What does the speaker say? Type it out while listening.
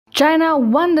China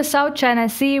won the South China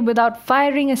Sea without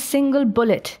firing a single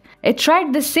bullet. It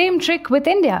tried the same trick with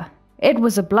India. It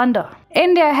was a blunder.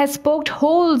 India has poked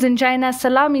holes in China's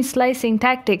salami slicing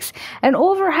tactics, an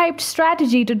overhyped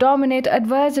strategy to dominate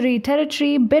adversary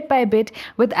territory bit by bit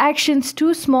with actions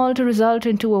too small to result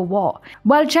into a war.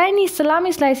 While Chinese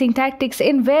salami slicing tactics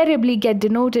invariably get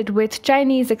denoted with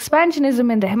Chinese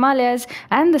expansionism in the Himalayas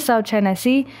and the South China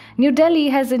Sea, New Delhi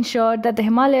has ensured that the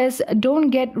Himalayas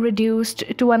don't get reduced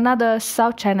to another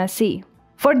South China Sea.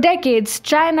 For decades,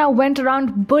 China went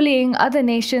around bullying other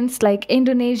nations like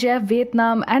Indonesia,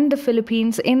 Vietnam, and the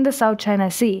Philippines in the South China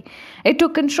Sea. It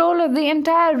took control of the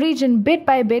entire region bit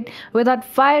by bit without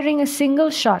firing a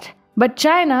single shot. But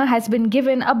China has been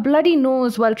given a bloody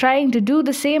nose while trying to do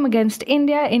the same against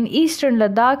India in eastern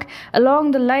Ladakh along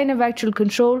the line of actual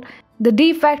control, the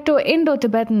de facto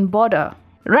Indo-Tibetan border.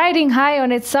 Riding high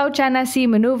on its South China Sea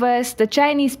maneuvers, the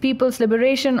Chinese People's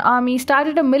Liberation Army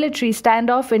started a military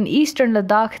standoff in eastern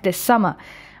Ladakh this summer.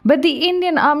 But the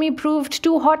Indian army proved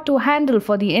too hot to handle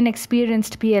for the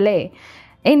inexperienced PLA.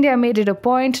 India made it a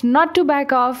point not to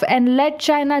back off and let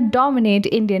China dominate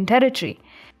Indian territory.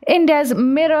 India's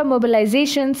mirror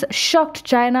mobilizations shocked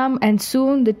China, and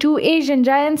soon the two Asian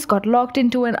giants got locked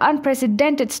into an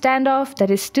unprecedented standoff that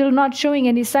is still not showing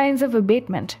any signs of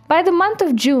abatement. By the month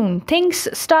of June, things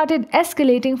started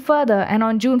escalating further, and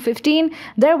on June 15,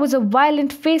 there was a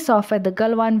violent face-off at the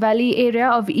Galwan Valley area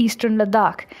of eastern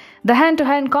Ladakh. The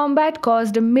hand-to-hand combat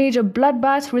caused a major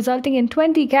bloodbath, resulting in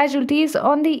 20 casualties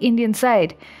on the Indian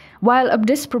side, while a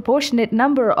disproportionate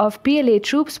number of PLA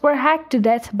troops were hacked to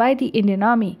death by the Indian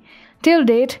army. Till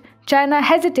date, China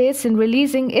hesitates in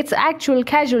releasing its actual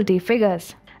casualty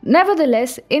figures.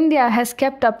 Nevertheless, India has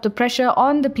kept up the pressure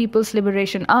on the People's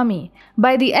Liberation Army.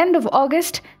 By the end of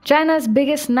August, China's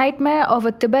biggest nightmare of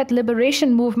a Tibet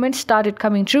liberation movement started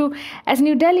coming true as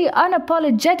New Delhi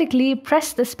unapologetically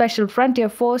pressed the Special Frontier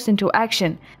Force into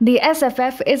action. The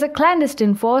SFF is a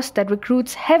clandestine force that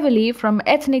recruits heavily from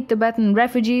ethnic Tibetan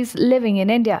refugees living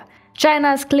in India.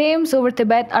 China's claims over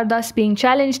Tibet are thus being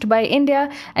challenged by India,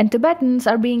 and Tibetans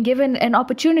are being given an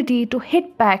opportunity to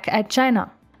hit back at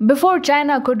China. Before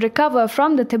China could recover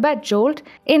from the Tibet jolt,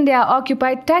 India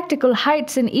occupied tactical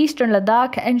heights in eastern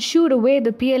Ladakh and shooed away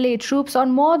the PLA troops on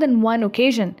more than one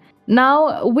occasion.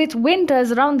 Now, with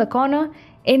winters around the corner,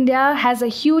 India has a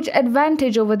huge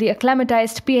advantage over the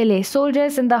acclimatized PLA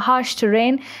soldiers in the harsh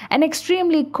terrain and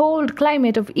extremely cold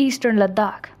climate of eastern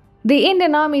Ladakh. The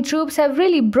Indian army troops have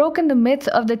really broken the myth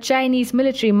of the Chinese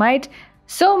military might,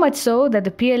 so much so that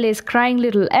the PLA's crying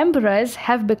little emperors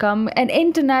have become an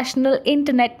international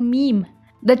internet meme.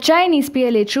 The Chinese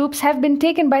PLA troops have been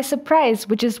taken by surprise,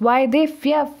 which is why they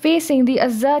fear facing the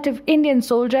assertive Indian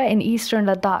soldier in eastern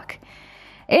Ladakh.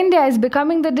 India is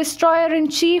becoming the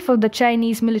destroyer-in-chief of the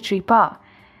Chinese military power.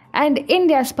 And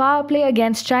India's power play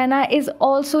against China is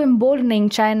also emboldening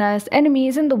China's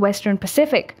enemies in the Western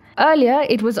Pacific. Earlier,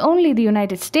 it was only the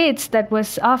United States that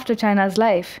was after China's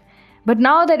life. But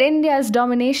now that India's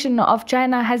domination of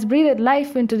China has breathed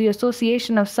life into the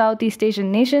association of Southeast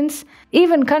Asian nations,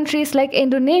 even countries like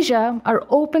Indonesia are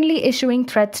openly issuing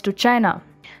threats to China.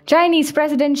 Chinese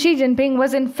President Xi Jinping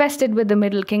was infested with the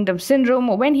Middle Kingdom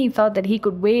syndrome when he thought that he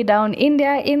could weigh down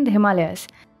India in the Himalayas.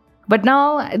 But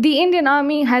now, the Indian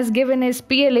army has given his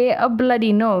PLA a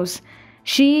bloody nose.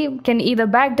 Xi can either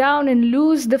back down and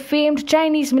lose the famed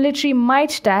Chinese military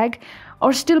might tag,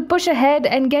 or still push ahead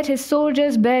and get his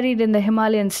soldiers buried in the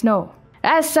Himalayan snow.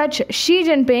 As such, Xi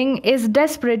Jinping is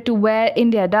desperate to wear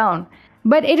India down.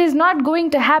 But it is not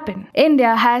going to happen.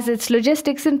 India has its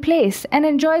logistics in place and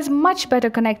enjoys much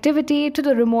better connectivity to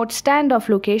the remote standoff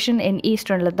location in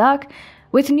eastern Ladakh,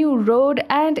 with new road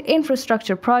and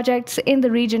infrastructure projects in the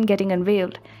region getting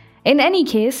unveiled. In any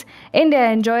case,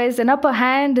 India enjoys an upper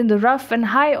hand in the rough and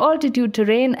high-altitude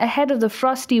terrain ahead of the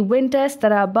frosty winters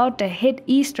that are about to hit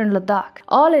eastern Ladakh.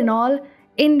 All in all,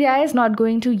 India is not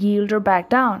going to yield or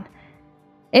back down.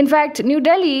 In fact, New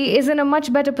Delhi is in a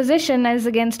much better position as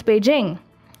against Beijing.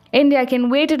 India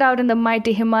can wait it out in the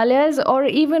mighty Himalayas or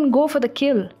even go for the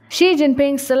kill. Xi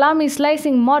Jinping's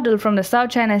salami-slicing model from the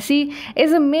South China Sea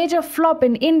is a major flop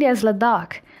in India's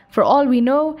Ladakh. For all we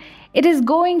know, it is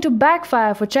going to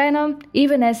backfire for China,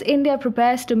 even as India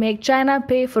prepares to make China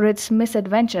pay for its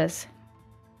misadventures.